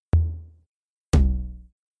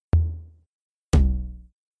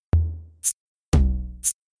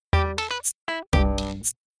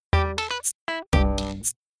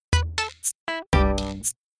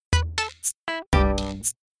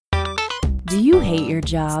Do you hate your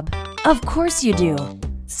job? Of course you do.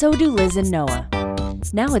 So do Liz and Noah.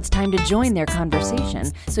 Now it's time to join their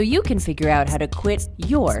conversation so you can figure out how to quit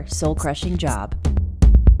your soul-crushing job.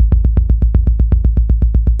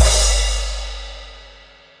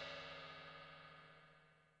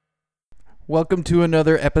 Welcome to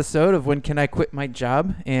another episode of When Can I Quit My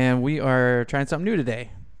Job? And we are trying something new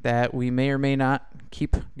today that we may or may not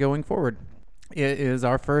keep going forward. It is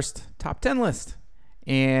our first top 10 list.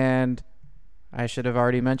 And I should have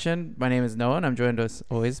already mentioned, my name is Noah, and I'm joined as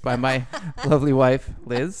always by my lovely wife,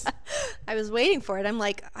 Liz. I was waiting for it. I'm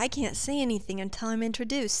like, I can't say anything until I'm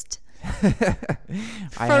introduced.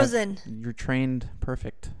 Frozen. You're trained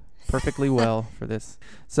perfectly well for this.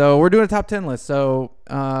 So we're doing a top 10 list. So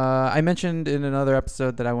I mentioned in another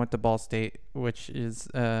episode that I went to Ball State, which is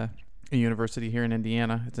a university here in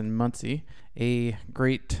Indiana. It's in Muncie, a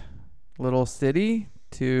great little city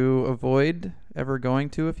to avoid ever going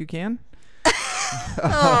to if you can.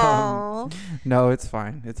 No, it's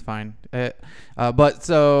fine. It's fine. The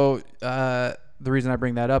reason I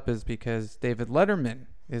bring that up is because David Letterman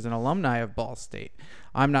is an alumni of Ball State.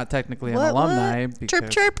 I'm not technically an alumni. Because, chirp,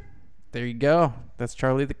 chirp. There you go. That's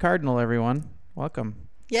Charlie the Cardinal, everyone. Welcome.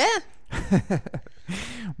 Yeah.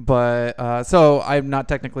 But so I'm not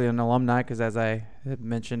technically an alumni because, as I had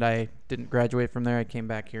mentioned, I didn't graduate from there. I came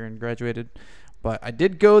back here and graduated. But I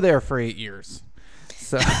did go there for 8 years.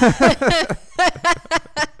 So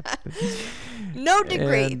no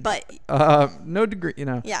degree, but no degree, you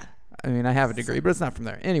know. Yeah. I mean, I have a degree, but it's not from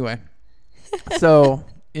there. Anyway, so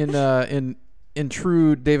in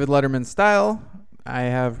true David Letterman style, I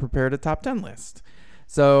have prepared a top 10 list.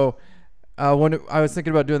 So when I was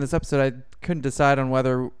thinking about doing this episode, I couldn't decide on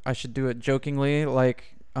whether I should do it jokingly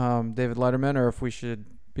like David Letterman or if we should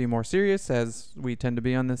be more serious, as we tend to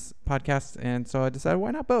be on this podcast. And so I decided,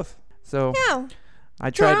 why not both? So yeah. I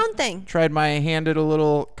Do our own thing. tried my hand at a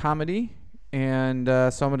little comedy, and so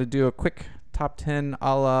I'm going to do a quick top 10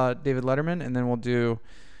 a la David Letterman, and then we'll do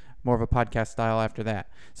more of a podcast style after that.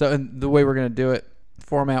 So and the way we're going to do it,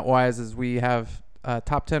 format-wise, is we have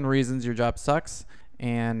top 10 reasons your job sucks,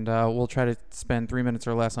 and we'll try to spend 3 minutes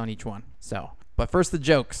or less on each one. So, but first, the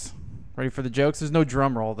jokes. Ready for the jokes? There's no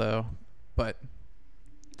drum roll, though, but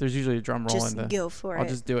there's usually a drum roll. Just go for it. I'll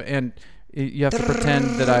just do it. And you have to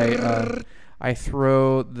pretend that I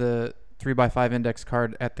throw the 3x5 index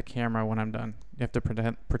card at the camera when I'm done. You have to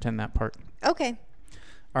pretend that part. Okay.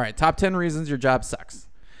 All right. Top 10 reasons your job sucks.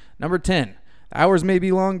 Number 10, the hours may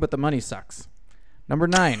be long, but the money sucks. Number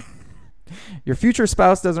 9, your future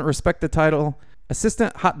spouse doesn't respect the title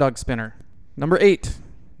assistant hot dog spinner. Number 8,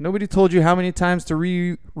 nobody told you how many times to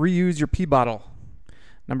reuse your pee bottle.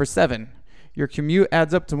 Number 7, your commute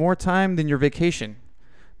adds up to more time than your vacation.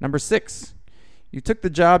 Number 6, you took the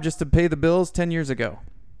job just to pay the bills 10 years ago.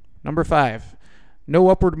 Number 5, no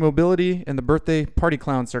upward mobility in the birthday party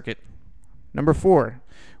clown circuit. Number 4,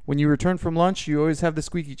 when you return from lunch, you always have the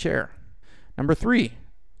squeaky chair. Number 3,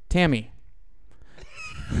 Tammy.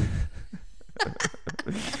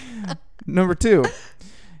 Number 2,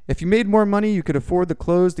 if you made more money, you could afford the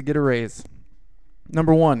clothes to get a raise.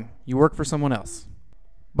 Number 1, you work for someone else.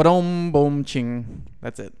 Ba-dum, boom, ching.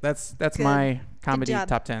 That's it. That's my comedy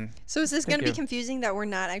top 10. So is this going to be confusing that we're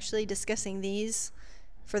not actually discussing these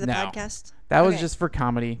for the podcast? That was just for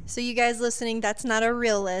comedy. So you guys listening, that's not a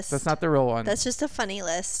real list. That's not the real one. That's just a funny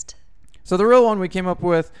list. So the real one we came up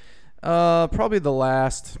with, probably the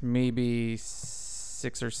last maybe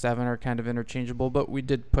 6 or 7 are kind of interchangeable, but we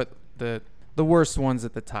did put the worst ones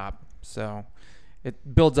at the top. So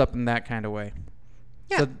it builds up in that kind of way.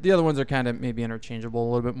 Yeah. So the other ones are kind of maybe interchangeable a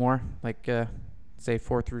little bit more, like say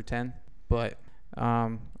 4 through 10. But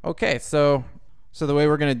okay, so the way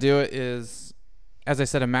we're gonna do it is, as I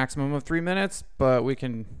said, a maximum of 3 minutes, but we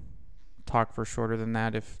can talk for shorter than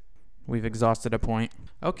that if we've exhausted a point.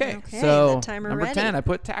 Okay, so number 10, I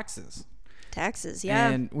put taxes. Taxes, yeah.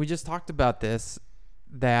 And we just talked about this,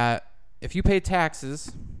 that if you pay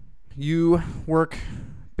taxes, you work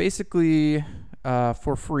basically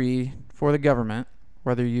for free for the government,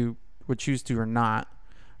 whether you would choose to or not,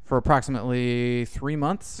 for approximately 3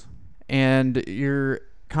 months. And you're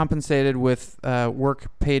compensated with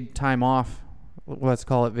work paid time off, let's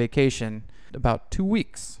call it vacation, about 2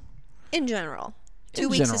 weeks. In general. 2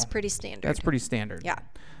 weeks is pretty standard. That's pretty standard. Yeah.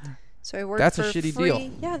 So I work That's for a shitty free.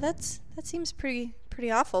 deal. Yeah, that seems pretty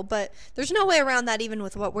awful, but there's no way around that even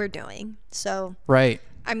with what we're doing. So right.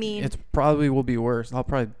 I mean, it probably will be worse. I'll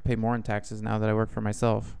probably pay more in taxes now that I work for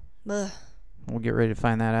myself. Ugh. We'll get ready to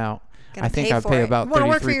find that out. Gonna I think pay I for pay it. about 33%. You want to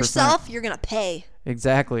work for yourself? You're gonna pay.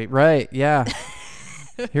 Exactly. Right. Yeah.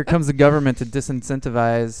 Here comes the government to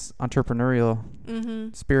disincentivize entrepreneurial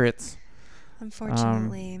spirits.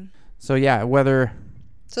 Unfortunately. So yeah, whether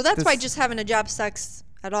So that's why this- just having a job sucks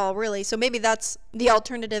at all, really. So maybe that's the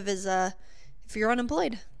alternative is if you're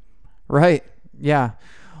unemployed. right. Yeah.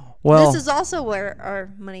 Well, This is also where our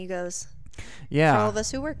money goes for all yeah. of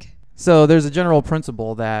us who work. So there's a general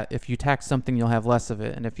principle that if you tax something, you'll have less of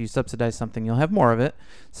it, and if you subsidize something, you'll have more of it.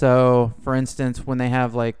 So, for instance, when they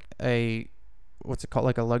have like what's it called,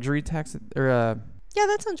 like a luxury tax or a Yeah,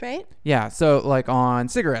 that sounds right. yeah, so like on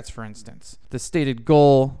cigarettes, for instance, the stated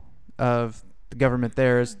goal of the government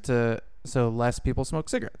there is so less people smoke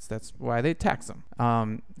cigarettes. That's why they tax them.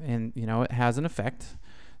 And it has an effect.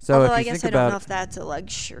 So Although if you I guess think I don't about know if that's a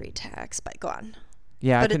luxury tax, but go on.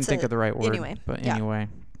 yeah, I but couldn't it's think a- of the right word. anyway, But yeah. anyway.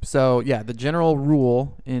 So yeah, the general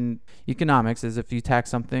rule in economics is if you tax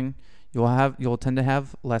something, you'll tend to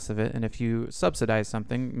have less of it, and if you subsidize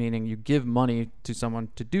something, meaning you give money to someone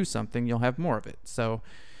to do something, you'll have more of it. So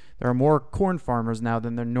there are more corn farmers now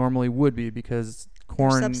than there normally would be because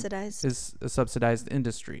corn Subsidized. is a subsidized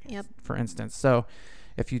industry. Yep. For instance, so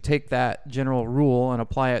if you take that general rule and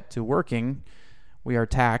apply it to working, we are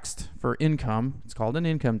taxed for income. It's called an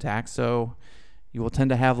income tax. So you will tend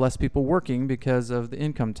to have less people working because of the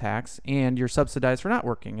income tax, and you're subsidized for not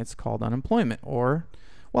working. It's called unemployment or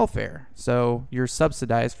welfare. So you're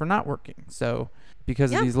subsidized for not working. So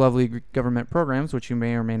because Yeah. of these lovely government programs, which you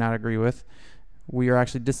may or may not agree with, we are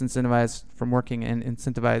actually disincentivized from working and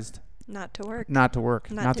incentivized Not to work. not to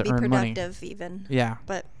work, Not to be earn money. productive even. Yeah.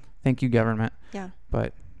 But Thank you, government. yeah.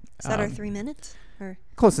 But Is that our um, 3 minutes? Or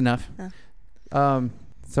close enough.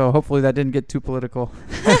 So hopefully that didn't get too political.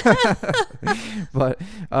 But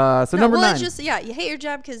so number well, 9. it's just you hate your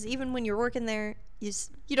job because even when you're working there, you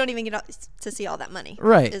don't even get to see all that money.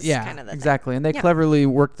 Right. is Yeah. kind of the Exactly. And they Yeah. cleverly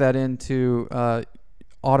worked that into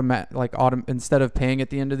instead of paying at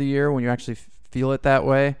the end of the year when you actually feel it that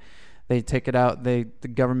way, they take it out. The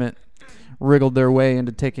government wriggled their way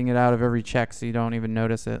into taking it out of every check, so you don't even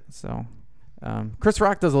notice it. So Chris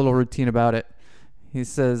Rock does a little routine about it. He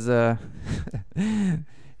says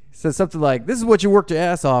says something like, "This is what you worked your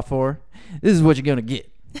ass off for. This is what you're gonna get."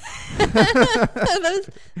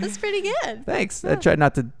 That's pretty good. Thanks. I tried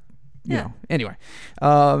not to, Yeah. Anyway,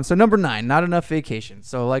 so number 9, not enough vacation.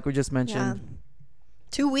 So like we just mentioned, Yeah.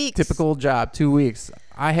 2 weeks. typical job, 2 weeks.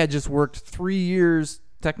 I had just worked 3 years,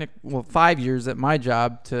 5 years at my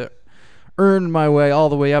job to earn my way all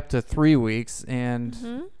the way up to 3 weeks, and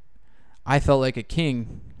Mm-hmm. I felt like a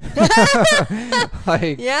king.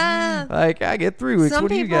 like, Yeah. like I get 3 weeks. Some What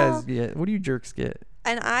do you guys people- get? What do you jerks get?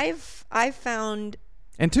 And I've found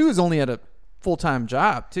And 2 is only at a full-time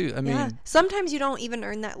job too. I mean, sometimes you don't even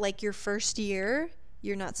earn that. Like your first year,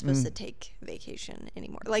 you're not supposed Mm. to take vacation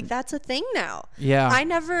anymore. Like that's a thing now. yeah. I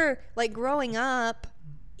never, like growing up,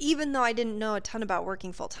 even though I didn't know a ton about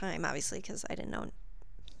working full time, obviously because I didn't know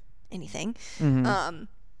anything. Mhm.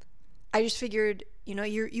 I just figured,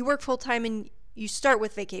 you work full time and you start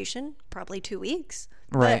with vacation, probably 2 weeks.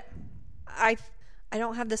 Right. But I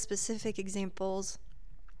don't have the specific examples.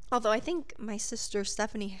 Although I think my sister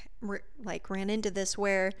Stephanie ran into this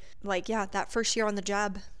where that first year on the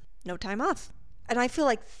job, no time off. And I feel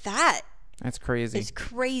like that That's crazy. is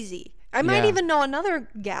crazy. I might Yeah. even know another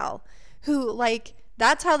gal who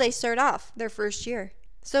that's how they start off their first year.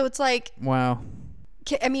 So it's like, Wow.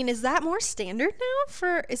 I mean, is that more standard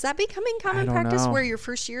now is that becoming common don't practice know. where your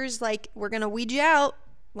first year is we're going to weed you out.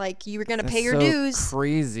 You were going to That's pay your so dues.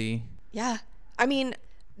 Crazy. Yeah. I mean,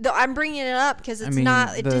 I'm bringing it up because it's mean,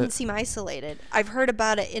 it didn't seem isolated. I've heard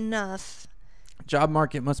about it enough. Job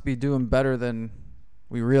market must be doing better than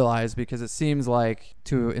we realize, because it seems like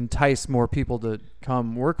to entice more people to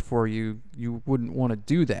come work for you, you wouldn't want to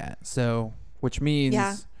do that. So, which means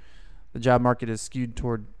Yeah. the job market is skewed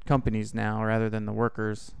toward companies now rather than the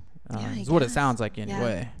workers. I Is what it guess. sounds like Yeah.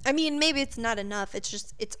 anyway. I mean, maybe it's not enough. It's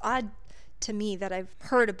odd to me that I've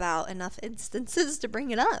heard about enough instances to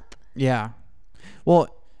bring it up. Yeah. Well,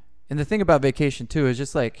 and the thing about vacation too is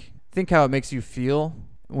just think how it makes you feel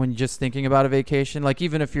when just thinking about a vacation. Like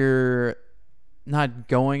even if you're not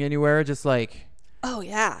going anywhere, just Oh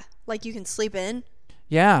yeah, you can sleep in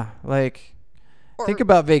yeah, or think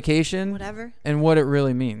about vacation whatever. and what it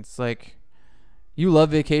really means. You love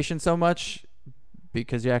vacation so much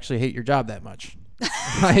because you actually hate your job that much.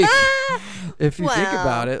 If you think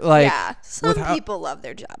about it, yeah, some with how- people love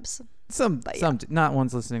their jobs. some yeah. not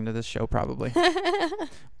one's listening to this show probably.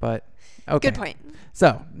 But okay. Good point.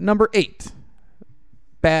 So, number 8,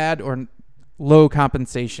 bad or low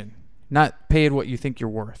compensation, not paid what you think you're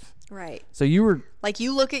worth. Right. So you were Like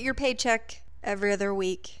you look at your paycheck every other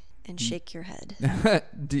week and shake your head.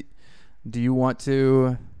 do you want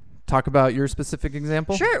to talk about your specific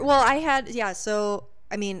example? Sure. Well, I had, yeah. So,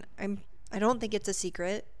 I mean, I don't think it's a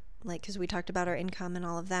secret, like, because we talked about our income and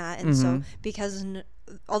all of that. And so, because,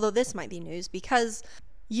 although this might be news, because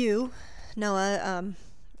you, Noah,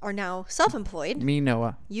 are now self-employed. Me,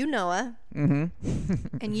 Noah. You, Noah. Mm-hmm.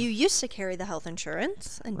 And you used to carry the health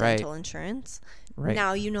insurance and Right. dental insurance. Right.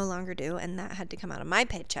 Now you no longer do, and that had to come out of my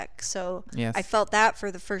paycheck. So Yes. I felt that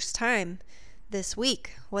for the first time this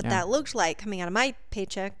week, what Yeah. that looked like coming out of my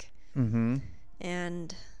paycheck. Mm-hmm.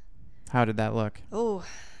 And How did that look? oh,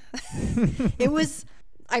 it was,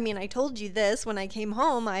 I mean, I told you this when I came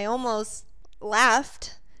home. I almost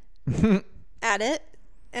laughed at it.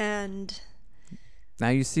 And Now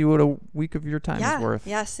you see what a week of your time yeah, is worth.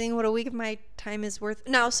 yeah, seeing what a week of my time is worth.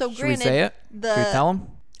 Now, so Should we granted, say it? Should we tell them?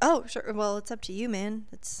 Oh, sure. Well, it's up to you, man.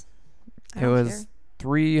 I It don't was care.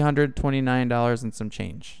 $329 and some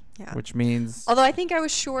change. Yeah. Which means Although I think I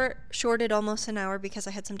was shorted almost an hour because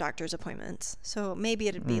I had some doctor's appointments. So maybe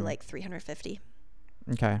it'd be like 350.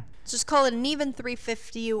 okay. Let's just call it an even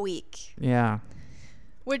 350 a week. Yeah.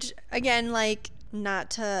 Which again, like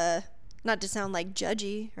not to sound like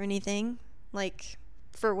judgy or anything, like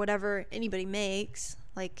for whatever anybody makes,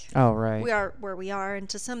 like Oh, right. we are where we are, and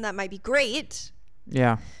to some that might be great.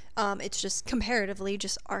 Yeah. It's just comparatively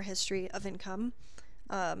just our history of income.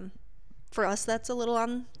 For us, that's a little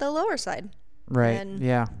on the lower side. Right. And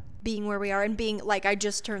yeah. being where we are and being like, I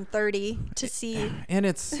just turned 30 to see. And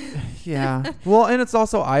it's yeah. Well, and it's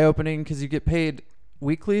also eye-opening because you get paid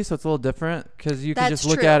weekly, so it's a little different because you can That's just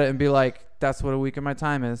look true. at it and be like, that's what a week of my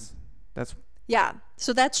time is. That's Yeah.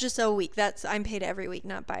 So that's just a week. I'm paid every week,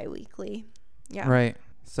 not bi-weekly. Yeah. right.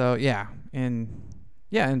 So yeah.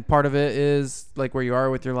 And part of it is like where you are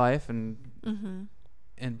with your life and Mm-hmm.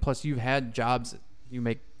 and plus you've had jobs that you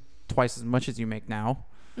make twice as much as you make now.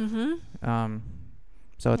 Mm-hmm.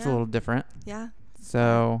 So it's a Yeah. little different. Yeah.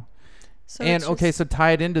 So So and it's okay, just- so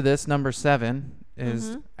tied into this, number 7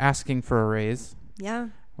 is Mhm. asking for a raise, Yeah.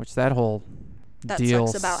 which that whole That deal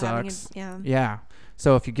sucks about having sucks. yeah. Yeah.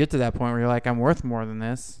 So if you get to that point where you're like, I'm worth more than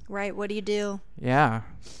this, Right. What do you do? yeah.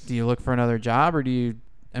 Do you look for another job or do you,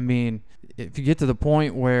 I mean, if you get to the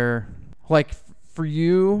point where, like, for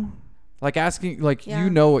you, like asking, like, Yeah. you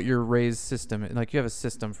know what your raise system, like, you have a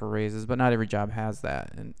system for raises, but not every job has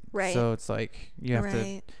that. And Right. so it's like, you have to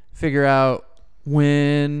Right. figure out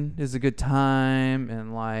when is a good time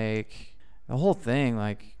and, like, the whole thing.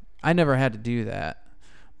 Like, I never had to do that,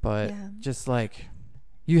 but Yeah. just like,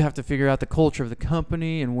 you have to figure out the culture of the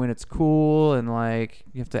company and when it's cool and like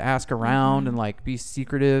you have to ask around and like be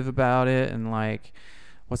secretive about it and like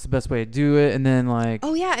what's the best way to do it and then like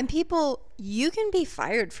Oh yeah, and people, you can be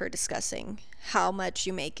fired for discussing how much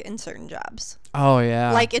you make in certain jobs. oh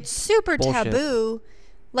yeah Like it's super Bullshit. taboo.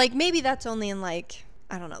 Like maybe that's only in like,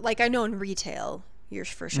 I don't know. Like I know in retail, you're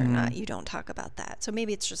for sure not, you don't talk about that. So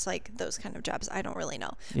maybe it's just like those kind of jobs. I don't really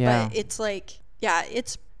know. Yeah. But it's like, yeah,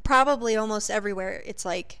 it's probably almost everywhere. It's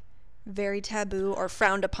like very taboo or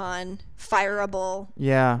frowned upon, fireable.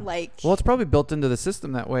 yeah Like, well it's probably built into the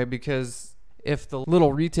system that way because if the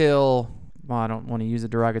little retail, well I don't want to use a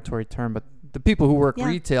derogatory term, but the people who work Yeah.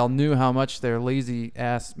 retail knew how much their lazy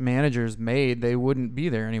ass managers made, they wouldn't be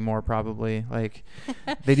there anymore probably. Like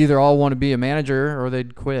they'd either all want to be a manager or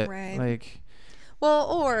they'd quit. Right. Like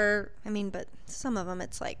well, or, I mean, but some of them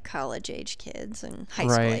it's like college age kids and high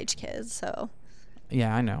school Right. age kids. So,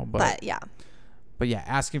 yeah, I know, but yeah. But yeah,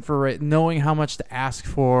 asking for knowing how much to ask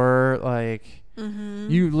for, like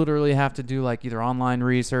you literally have to do like either online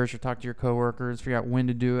research or talk to your coworkers, figure out when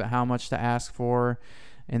to do it, how much to ask for,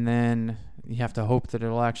 and then you have to hope that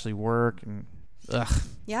it'll actually work. And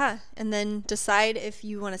Yeah. And then decide if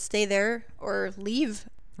you want to stay there or leave.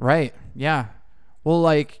 right, yeah. Well,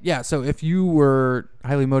 like yeah. So if you were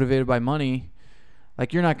highly motivated by money,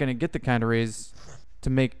 like you're not going to get the kind of raise to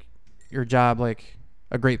make your job like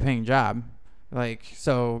a great paying job. Like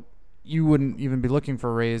so you wouldn't even be looking for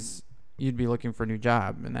a raise. You'd be looking for a new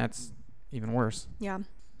job, and that's even worse. Yeah.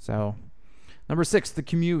 So, number 6, the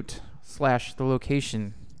commute / the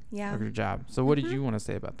location Yeah. of your job. So, what did you want to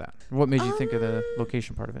say about that? What made you think of the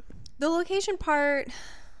location part of it? The location part,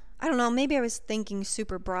 I don't know, maybe I was thinking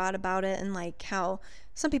super broad about it and like how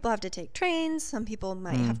some people have to take trains, some people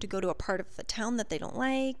might have to go to a part of the town that they don't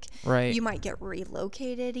like. Right. You might get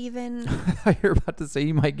relocated even. You're about to say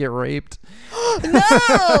you might get raped.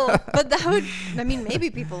 No, but that would, I mean,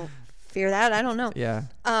 maybe people fear that. I don't know. Yeah.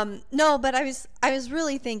 No, but I was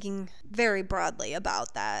really thinking very broadly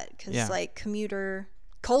about that because Yeah. like commuter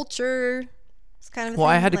culture is kind of a Well,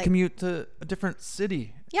 I thing, had to like- commute to a different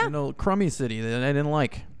city Yeah. In a crummy city that I didn't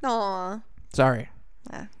like. Aw. Sorry.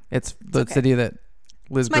 Yeah. It's the okay. city that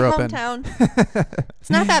Liz It's my grew up hometown. It's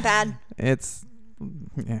not that bad. It's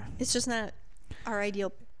It's just not our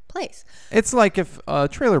ideal place. It's like if a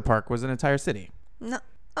trailer park was an entire city. No.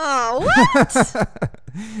 Oh, what?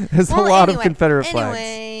 There's a lot of Confederate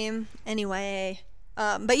flags. Anyway.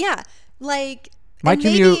 But yeah, like My and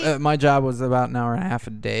commute maybe- at my job was about an hour and a half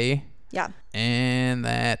a day, Yeah. and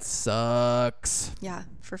that sucks. Yeah.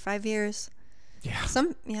 For 5 years. Yeah.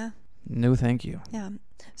 Yeah. No, thank you. Yeah.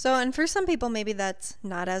 So, and for some people, maybe that's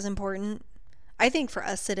not as important. I think for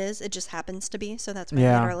us it is. It just happens to be. So that's why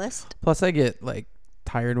Yeah. we made our list. Plus, I get like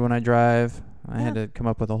tired when I drive. I had Yeah. to come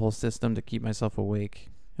up with a whole system to keep myself awake,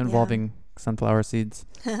 involving sunflower seeds.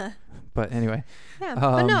 But anyway, Yeah.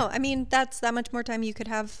 But no, I mean, that's that much more time you could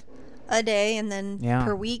have a day and then Yeah.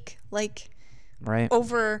 per week, like right?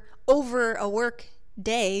 over a work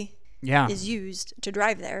day Yeah. is used to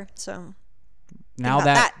drive there. So Now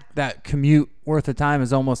about that commute worth of time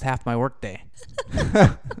is almost half my work day.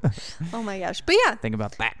 oh my gosh. But yeah. Think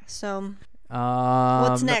about that. So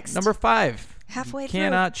What's next? Number 5. halfway You through.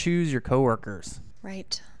 cannot choose your coworkers.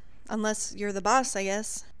 Right. Unless you're the boss, I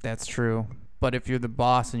guess. That's true. But if you're the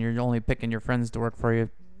boss and you're only picking your friends to work for you,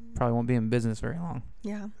 probably won't be in business very long.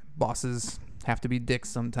 Yeah. Bosses have to be dicks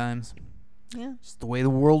sometimes. Yeah. It's the way the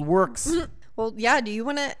world works. Well, yeah. Do you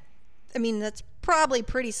want to? I mean, that's probably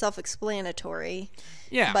pretty self-explanatory.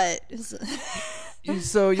 Yeah. But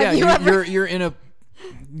So yeah, you ever- you're in a.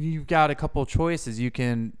 You've got a couple choices. You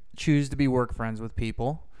can choose to be work friends with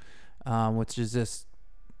people, which is just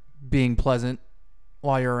being pleasant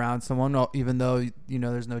while you're around someone, even though you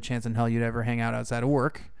know there's no chance in hell you'd ever hang out outside of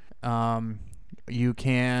work. You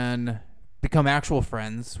can become actual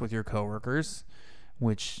friends with your coworkers,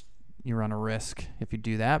 which you run a risk if you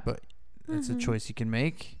do that, but it's a choice you can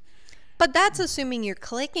make. But that's assuming you're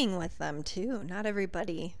clicking with them too. Not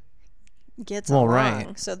everybody gets Well, along.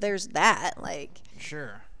 right. So there's that. Like,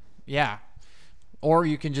 Sure. Yeah. Or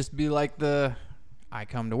you can just be like I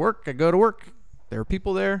come to work, I go to work, there are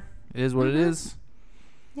people there, it is what it is.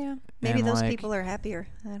 yeah, maybe And, those like, people are happier.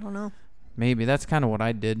 I don't know. Maybe that's kind of what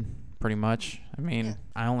I did, pretty much. I mean, Yeah.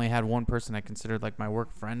 I only had one person I considered like my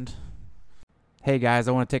work friend. Hey guys,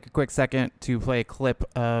 I want to take a quick second to play a clip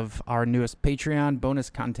of our newest Patreon bonus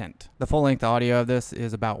content. The full-length audio of this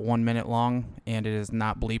is about 1 minute long, and it is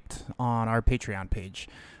not bleeped on our Patreon page.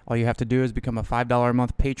 All you have to do is become a $5 a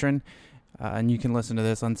month patron, and you can listen to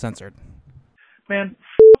this uncensored. Man,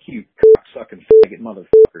 fuck you, cocksucking faggot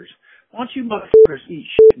motherfuckers. Why don't you motherfuckers eat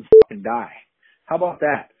shit and fucking die? How about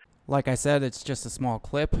that? Like I said, it's just a small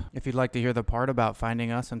clip. If you'd like to hear the part about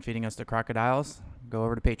finding us and feeding us to crocodiles, go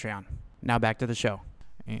over to Patreon. Now back to the show.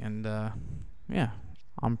 And, yeah,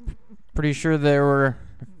 I'm pretty sure there were,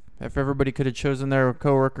 if everybody could have chosen their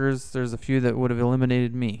coworkers, there's a few that would have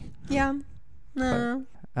eliminated me. Yeah. No.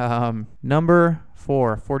 Number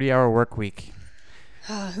 4, 40-hour work week.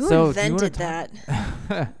 Who So, do you wanna invented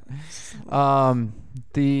that?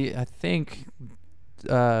 I think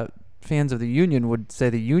fans of the union would say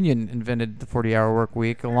the union invented the 40-hour work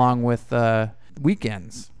week along with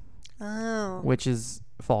weekends, Oh. which is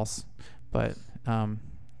false. But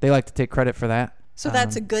they like to take credit for that. So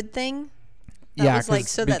that's a good thing? That Yeah, was like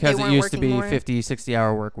so that they because it weren't used to working be more? 50,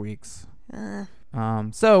 60-hour work weeks. Uh,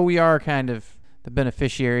 So we are kind of the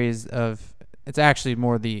beneficiaries of, it's actually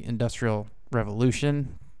more the Industrial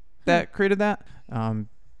Revolution that created that,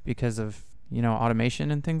 because of,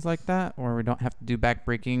 automation and things like that, where we don't have to do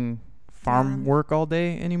backbreaking farm work all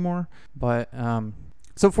day anymore. But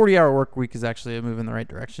so 40-hour work week is actually a move in the right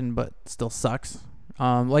direction, but still sucks.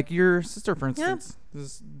 Like your sister, for instance, this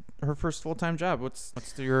is her first full-time job. What's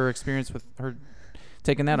your experience with her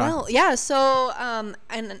taking that on? well, yeah. So,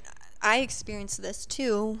 and I experienced this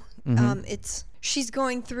too. She's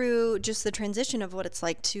going through just the transition of what it's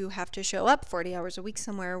like to have to show up 40 hours a week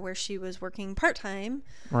somewhere where she was working part-time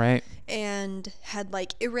Right. and had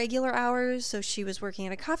like irregular hours. So she was working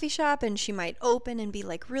at a coffee shop and she might open and be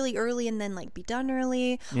like really early and then like be done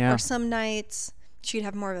early. Yeah. Or some nights she'd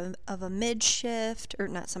have more of a mid shift, or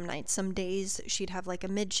not some nights, some days she'd have like a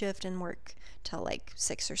mid shift and work till like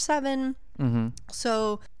 6 or 7. Mm-hmm.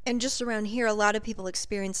 So, and just around here, a lot of people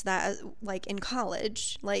experience that, like in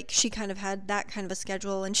college. Like she kind of had that kind of a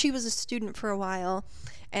schedule, and she was a student for a while.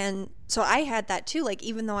 And so I had that too. Like,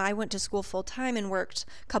 even though I went to school full time and worked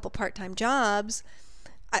a couple part-time jobs,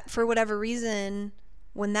 for whatever reason,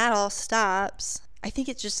 when that all stops, I think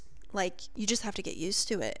it's just like, you just have to get used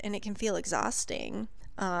to it, and it can feel exhausting.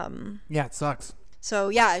 Yeah, it sucks. So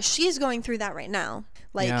yeah, she's going through that right now.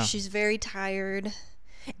 Like, Yeah. she's very tired.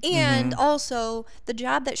 And Mhm. also, the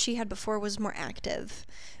job that she had before was more active.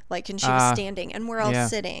 Like, and she was Ah, standing, and we're all yeah.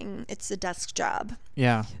 sitting. It's a desk job.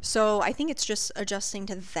 Yeah. So I think it's just adjusting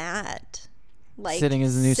to that. Like, Sitting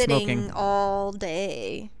is the new sitting smoking. all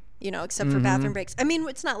day, except for bathroom Mhm. breaks. I mean,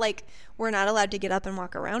 it's not like we're not allowed to get up and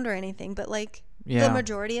walk around or anything, but like Yeah. the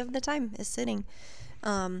majority of the time is sitting.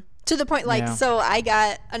 To the point, like, Yeah. so I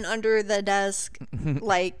got an under the desk,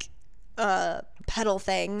 like, pedal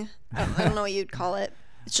thing. I don't know what you'd call it.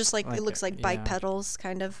 It's just like, Like it looks a- like bike yeah. pedals,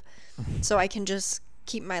 kind of. So I can just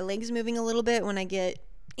keep my legs moving a little bit when I get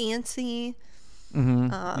antsy.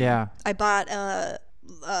 Yeah. I bought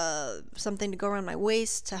something to go around my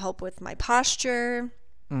waist to help with my posture.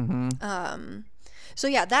 So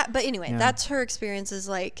yeah, but anyway, Yeah. that's her experience. Is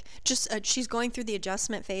like just she's going through the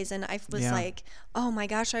adjustment phase, and I was Yeah. like, oh my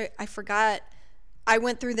gosh, I forgot. I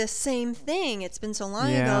went through this same thing. It's been so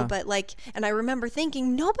long Yeah. ago, but like, and I remember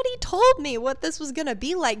thinking nobody told me what this was gonna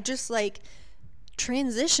be like. Just like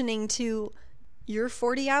transitioning to your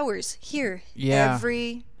 40 hours here Yeah.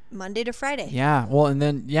 every Monday to Friday. Yeah. Well, and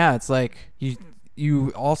then it's like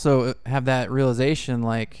you also have that realization,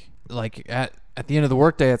 like at the end of the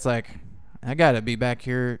workday, it's like I gotta be back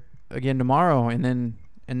here again tomorrow, and then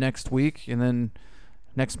next week, and then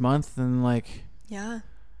next month, and like Yeah.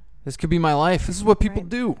 this could be my life. This is what people Right.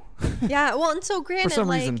 do. Yeah, well, and so granted, some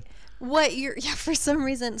like, reason. what you're, yeah, for some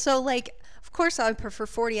reason. So, like, of course, I would prefer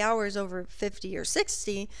 40 hours over 50 or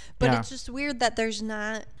 60, but Yeah. it's just weird that there's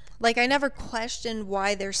not, like, I never questioned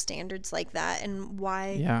why there's standards like that and why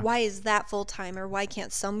is that full time, or why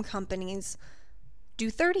can't some companies do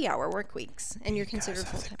 30-hour work weeks and you're considered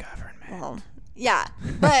full time? Government. Well, yeah,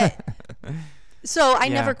 but so I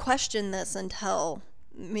Yeah. never questioned this until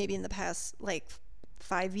maybe in the past, like,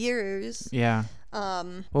 5 years. Yeah.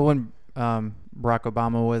 Um, Well, when Barack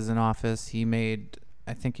Obama was in office,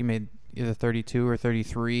 I think he made either 32 or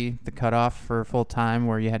 33 the cutoff for full time,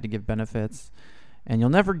 where you had to give benefits. And you'll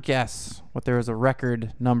never guess what there was a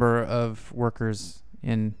record number of workers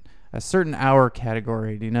in a certain hour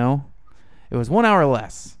category. Do you know? It was 1 hour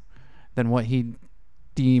less than what he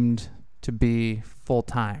deemed to be full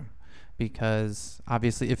time, because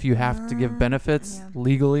obviously, if you have to give benefits yeah.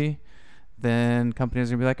 legally, then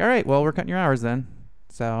companies are gonna be like, all right, well, we're cutting your hours then.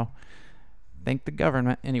 So thank the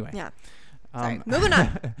government. Anyway. yeah. Sorry. Moving Moving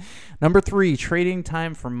on. Number 3, trading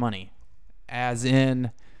time for money. As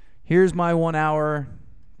in, here's my 1 hour.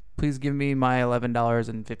 Please give me my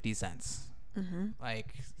 $11.50.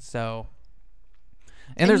 Like, so.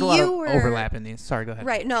 And there's a lot of you were- overlap in these. Sorry, go ahead.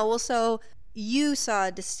 Right. No, well, so you saw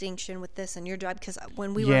a distinction with this in your job, because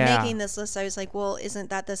when we were Yeah. making this list, I was like, well, isn't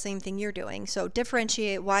that the same thing you're doing? So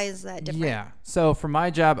differentiate. Why is that different? Yeah. So for my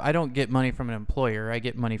job, I don't get money from an employer. I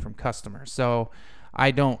get money from customers. So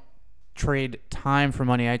I don't trade time for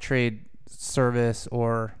money. I trade service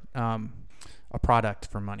or a product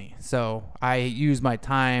for money. So I use my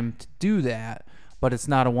time to do that, but it's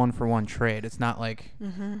not a one-for-one trade. It's not like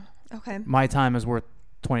Okay. my time is worth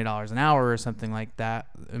 $20 an hour or something like that.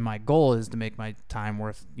 And my goal is to make my time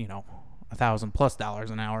worth,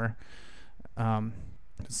 $1,000+ an hour.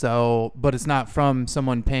 So, but it's not from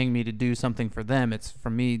someone paying me to do something for them. It's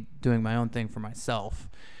from me doing my own thing for myself.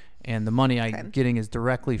 And the money I'm getting is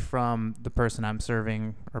directly from the person I'm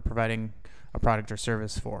serving or providing a product or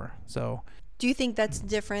service for. So, Do you think that's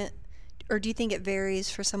different, or do you think it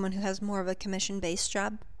varies for someone who has more of a commission-based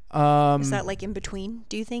job? Is that like in between?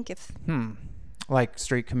 Do you think like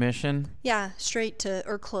straight commission? yeah, straight to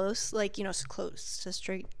or close, like close to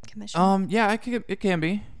straight commission? Yeah, it can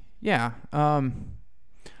be. Yeah.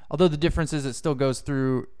 Although the difference is it still goes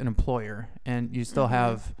through an employer, and you still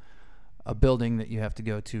have a building that you have to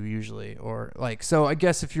go to usually, or like, so I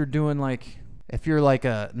guess if you're like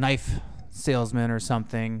a knife salesman or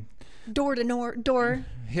something. Door to door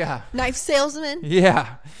Yeah. knife salesman.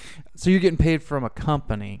 Yeah. So you're getting paid from a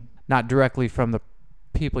company, not directly from the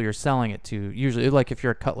people you're selling it to. Usually, like if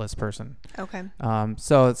you're a Cutlass person. Okay.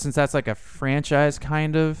 So since that's like a franchise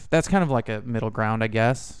that's kind of like a middle ground, I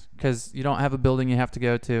guess, because you don't have a building you have to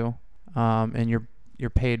go to, and you're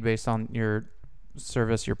paid based on your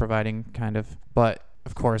service you're providing, kind of. But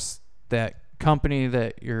of course, that company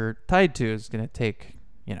that you're tied to is going to take,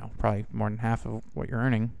 probably more than half of what you're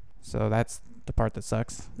earning. So that's the part that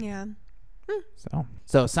sucks. Yeah.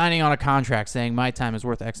 So signing on a contract saying my time is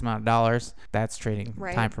worth X amount of dollars, that's trading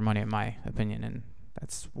Right. time for money, in my opinion, and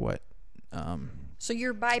that's what. So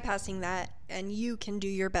you're bypassing that, and you can do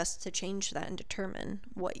your best to change that and determine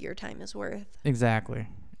what your time is worth. Exactly.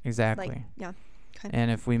 Like, yeah. Okay.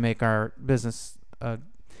 And if we make our business a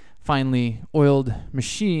finely oiled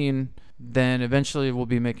machine, then eventually we'll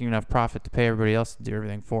be making enough profit to pay everybody else to do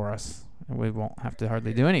everything for us. and we won't have to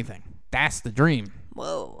hardly do anything. That's the dream.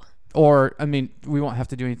 Whoa. Or, I mean, we won't have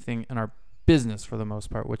to do anything in our business for the most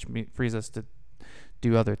part, which frees us to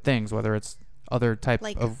do other things, whether it's other type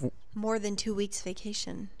Like of... more than 2 weeks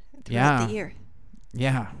vacation throughout the year.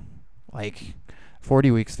 Yeah. Like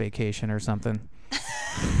 40 weeks vacation or something.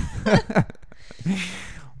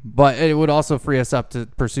 But it would also free us up to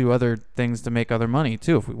pursue other things to make other money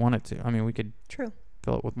too if we wanted to. I mean, we could True.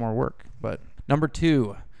 fill it with more work. But number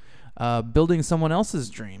 2, building someone else's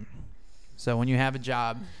dream. So when you have a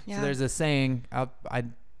job, Yeah. so there's a saying, I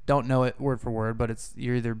don't know it word for word, but it's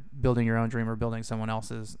you're either building your own dream or building someone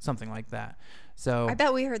else's, something like that. So I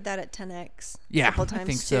bet we heard that at 10X yeah, a couple times I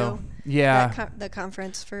think too. so. Yeah. The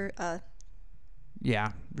conference for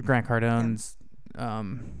Yeah, Grant Cardone's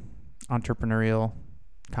entrepreneurial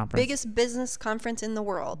conference. biggest business conference in the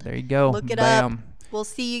world. There you go. Look it Bam. up. We'll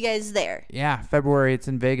see you guys there. Yeah, February. It's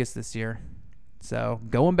in Vegas this year. So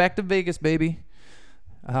going back to Vegas, baby.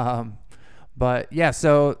 But yeah,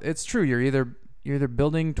 so it's true. You're either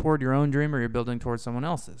building toward your own dream or you're building towards someone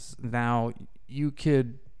else's. Now you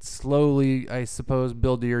could slowly, I suppose,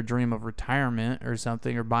 build to your dream of retirement or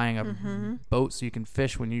something, or buying a boat so you can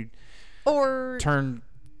fish when you Or turn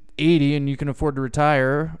 80 and you can afford to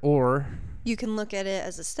retire. Or you can look at it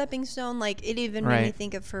as a stepping stone. Like, it even made me Right.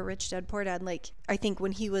 think of for Rich Dad Poor Dad. Like, I think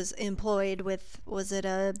when he was employed with, was it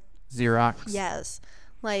a, Xerox. yes.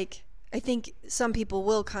 Like, I think some people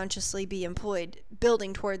will consciously be employed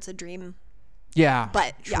building towards a dream. Yeah,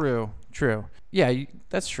 But, yeah. true. Yeah,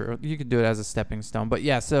 that's true. You could do it as a stepping stone. But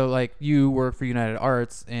yeah, so like you work for United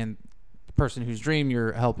Arts, and the person whose dream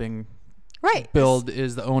you're helping Right. build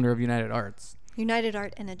is the owner of United Arts United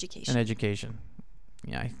Art and Education. and Education.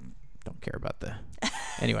 Yeah, I don't care about the...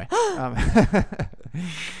 Anyway.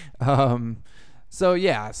 So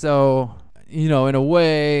yeah, so, you know, in a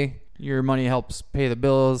way, your money helps pay the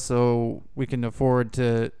bills so we can afford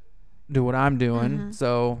to do what I'm doing.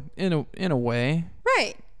 So in a way,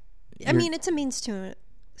 Right. I You're- mean, it's a means to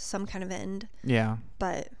some kind of end. yeah.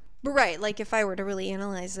 But right, like if I were to really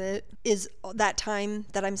analyze it, is that time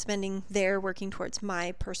that I'm spending there working towards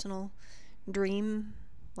my personal dream,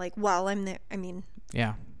 like while I'm there? I mean,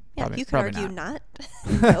 Yeah. yeah, Probably- you could probably argue not.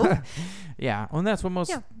 No. Yeah. Well, and that's what most,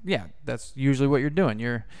 Yeah. yeah, that's usually what you're doing.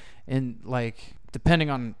 You're in, like, depending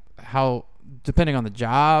on the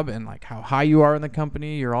job and like how high you are in the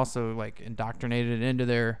company, you're also like indoctrinated into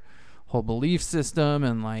their whole belief system,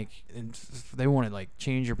 and like they want to like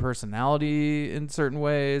change your personality in certain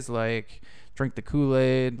ways, like drink the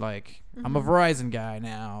Kool-Aid, like I'm a Verizon guy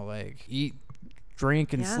now, like eat,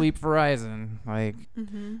 drink, and Yeah. sleep Verizon, like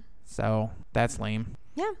so that's lame.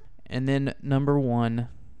 Yeah, And then number 1,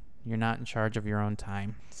 you're not in charge of your own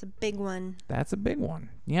time. it's a big one. That's a big one.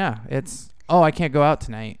 Yeah, it's, oh, I can't go out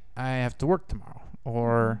tonight, I have to work tomorrow.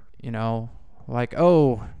 Or, you know, like,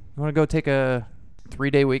 oh, you want to go take a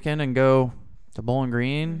 3-day weekend and go to Bowling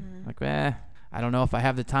Green? Like, I don't know if I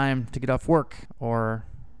have the time to get off work or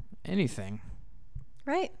anything.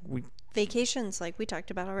 Right. We Vacations, like we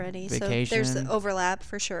talked about already. So Vacation. there's the overlap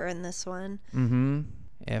for sure in this one.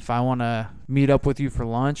 If I want to meet up with you for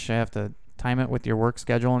lunch, I have to time it with your work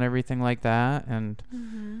schedule and everything like that. And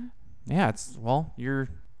yeah, it's, well, you're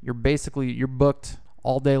booked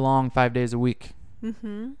all day long, 5 days a week.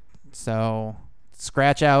 So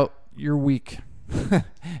scratch out your week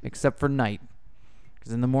except for night,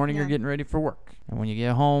 because in the morning you're Yeah. getting ready for work, and when you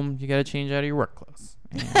get home you got to change out of your work clothes.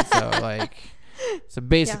 And so like, so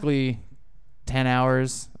basically 10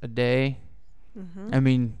 hours a day. I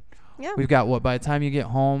mean, Yeah. we've got, what, by the time you get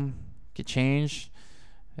home, get changed,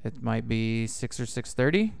 it might be 6 or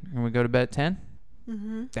 6:30, and we go to bed at 10.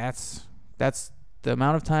 That's the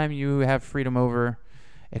amount of time you have freedom over,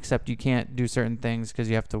 except you can't do certain things because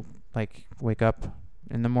you have to like wake up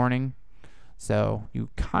in the morning. So you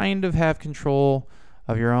kind of have control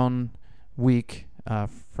of your own week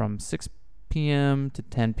from 6 p.m. to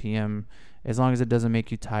 10 p.m. as long as it doesn't make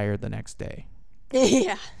you tired the next day.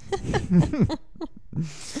 Yeah.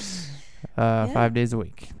 5 days a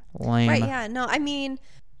week. Lame. Right, yeah. No, I mean,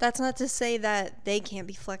 that's not to say that they can't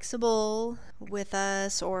be flexible with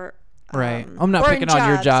us or Right. I'm not or in picking on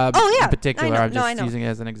your jobs. job Oh, yeah. in particular. I I'm know, just I know. using it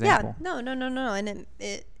as an example. Yeah, no, and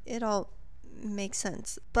it all makes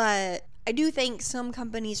sense. But I do think some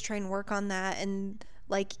companies try and work on that, and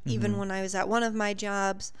like even when I was at one of my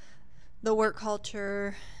jobs, the work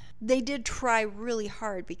culture, they did try really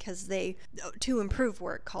hard to improve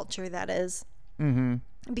work culture, that is.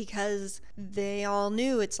 Because they all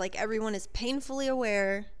knew it's like everyone is painfully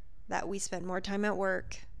aware that we spend more time at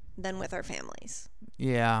work than with our families.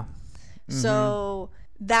 Yeah. So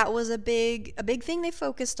that was a big thing they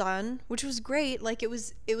focused on, which was great. Like it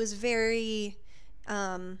was very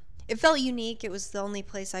it felt unique. It was the only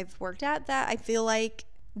place I've worked at that I feel like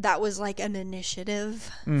that was like an initiative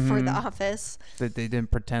for the office. That they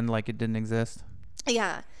didn't pretend like it didn't exist.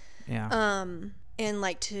 Yeah. Yeah. And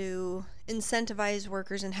like to incentivize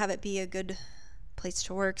workers and have it be a good place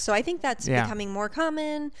to work. So I think that's becoming more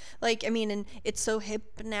common. Like, I mean, and it's so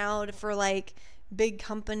hip now for like big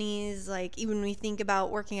companies. Like even when we think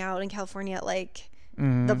about working out in California at like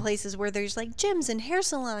the places where there's like gyms and hair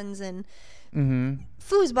salons and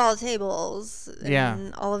foosball tables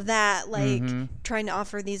and all of that, like trying to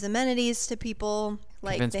offer these amenities to people,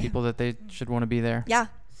 like convince people that they should want to be there. Yeah.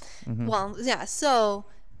 Well, yeah. So,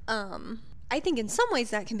 I think in some ways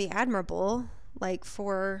that can be admirable, like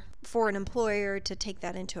for an employer to take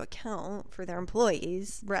that into account for their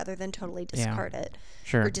employees rather than totally discard it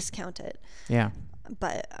or discount it. Yeah.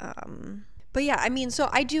 But yeah, I mean, so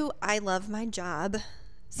I love my job.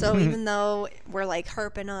 So even though we're like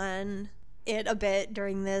harping on it a bit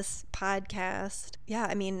during this podcast, yeah,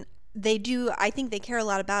 I mean, I think they care a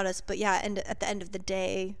lot about us, but yeah, and at the end of the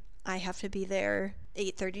day, I have to be there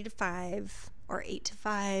 8:30 to 5 or 8 to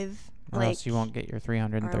 5. Or else you won't get your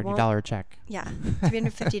 $330 check. Yeah,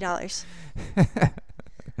 $350.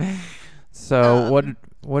 So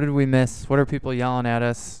what did we miss? What are people yelling at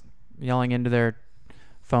us, yelling into their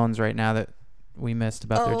phones right now that we missed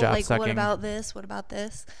about their job like, sucking? What about this? What about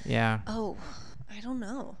this? Yeah. Oh, I don't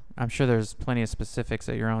know. I'm sure there's plenty of specifics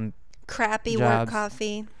at your own crappy jobs. Work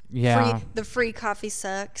coffee. Yeah. The free coffee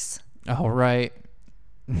sucks. Oh, right.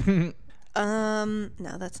 No,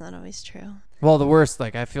 that's not always true. Well, the worst,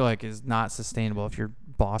 like, I feel like is not sustainable if your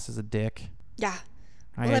boss is a dick. Yeah.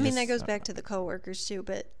 Well, I mean, that goes back to the coworkers too,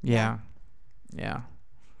 but yeah.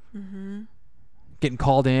 Getting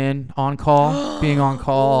called in, on call, being on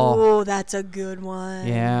call. Oh, that's a good one.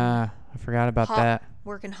 Yeah, I forgot about that.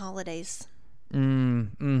 Working holidays. Which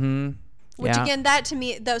again, that to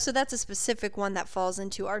me, though, so that's a specific one that falls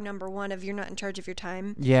into our number one of you're not in charge of your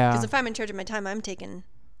time. Yeah. Because if I'm in charge of my time, I'm taking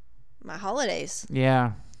my holidays.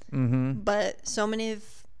 Yeah. But so many of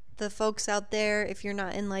the folks out there, if you're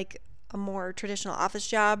not in like a more traditional office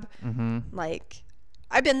job, like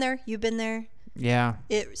I've been there, you've been there. Yeah.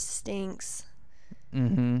 It stinks.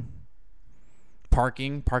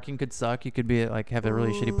 Parking could suck. You could be like have a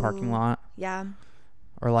really shitty parking lot. Yeah.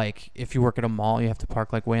 Or like if you work at a mall, you have to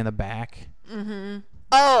park like way in the back.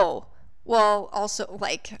 Oh, well, also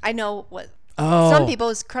like I know what some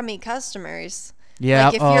people's crummy customers. Yeah.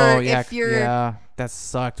 Like if you're yeah, that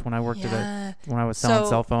sucked when I worked when I was selling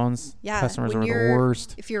cell phones. Yeah, customers were the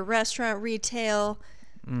worst. If you're restaurant, retail,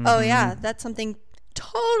 oh yeah, that's something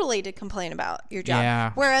totally to complain about your job.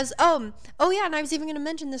 Yeah. Whereas, oh yeah, and I was even going to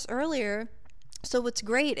mention this earlier. So what's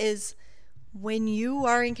great is when you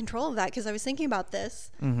are in control of that, because I was thinking about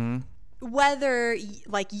this, whether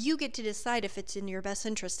like you get to decide if it's in your best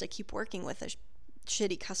interest to keep working with a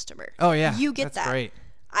shitty customer. Oh yeah, you get that's that. Great.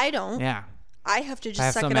 I don't. Yeah. I have to just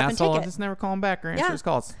have suck some it up and asshole, take it. I'll just never call him back or answer his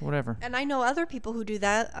calls, whatever. And I know other people who do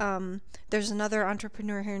that. There's another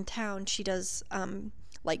entrepreneur here in town. She does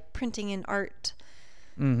like printing and art.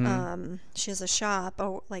 She has a shop,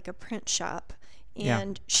 like a print shop.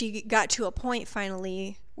 And she got to a point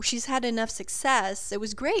finally where she's had enough success. It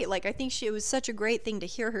was great. Like I think it was such a great thing to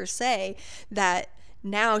hear her say that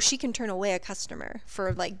now she can turn away a customer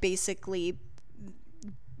for like basically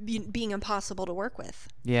being impossible to work with.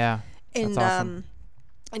 Yeah. And that's awesome.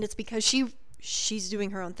 And it's because she's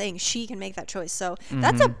doing her own thing. She can make that choice. So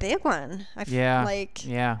that's a big one. I feel like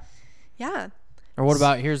yeah. Or what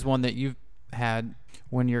about here's one that you've had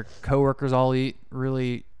when your coworkers all eat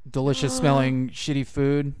really delicious smelling shitty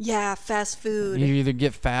food. Yeah, fast food. You either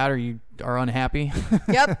get fat or you are unhappy.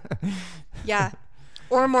 Yep. Yeah.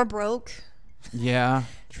 Or more broke. Yeah,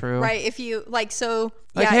 true. Right. If you like, so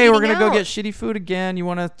like, hey, we're gonna go get shitty food again. You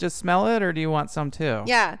want to just smell it, or do you want some too?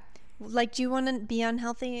 Yeah. Like, do you want to be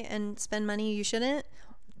unhealthy and spend money you shouldn't?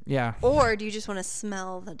 Yeah. Or do you just want to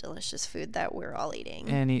smell the delicious food that we're all eating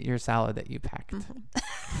and eat your salad that you packed?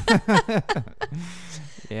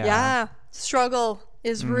 Yeah. Struggle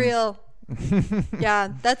is real.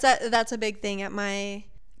 Yeah, that's a big thing at my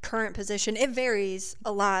current position. It varies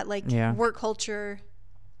a lot. Like work culture,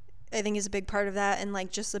 I think, is a big part of that, and like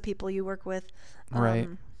just the people you work with. Right.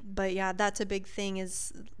 But yeah, that's a big thing.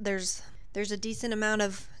 Is there's a decent amount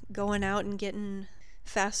of going out and getting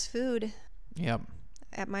fast food. Yep.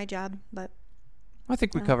 At my job, but I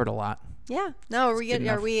think we covered a lot. Yeah. No, are we good?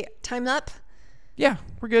 Are we time up? Yeah,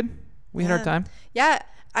 we're good. We hit our time. Yeah.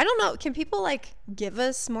 I don't know. Can people like give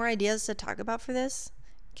us more ideas to talk about for this?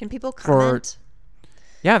 Can people comment?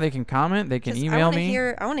 Yeah, they can comment. They can 'Cause email me.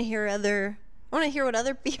 I want to hear what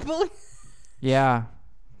other people. Yeah.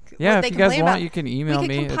 what Yeah, they if you guys complain want, about. you can email we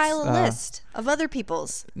me. could compile It's, a list of other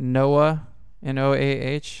people's. Noah, Noah,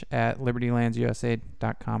 at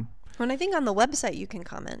libertylandsusa.com. And I think on the website you can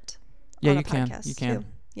comment. Yeah, on you a can. podcast You can. Too.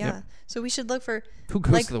 Yeah. Yep. So we should look for. Who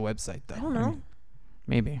goes Like, to the website, though? I don't know.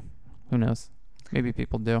 Maybe. Who knows? Maybe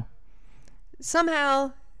people do.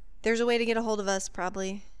 Somehow, there's a way to get a hold of us,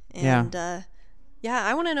 probably. And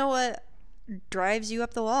I want to know what drives you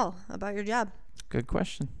up the wall about your job. Good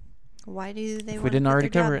question. Why do they? If we didn't already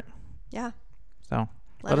cover it. Yeah. So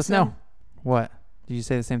let us know. What? Did you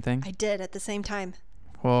say the same thing? I did at the same time.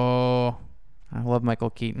 Oh, I love Michael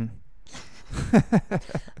Keaton.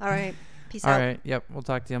 All right. Peace All out. right. Yep. We'll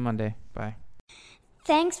talk to you on Monday. Bye.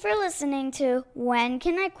 Thanks for listening to When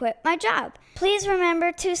Can I Quit My Job? Please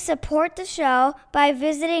remember to support the show by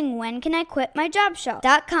visiting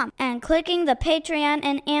whencaniquitmyjobshow.com and clicking the Patreon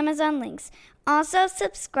and Amazon links. Also,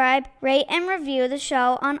 subscribe, rate, and review the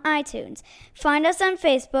show on iTunes. Find us on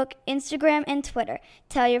Facebook, Instagram, and Twitter.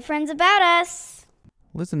 Tell your friends about us.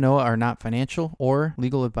 Liz and Noah are not financial or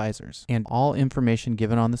legal advisors, and all information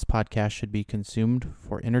given on this podcast should be consumed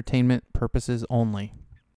for entertainment purposes only.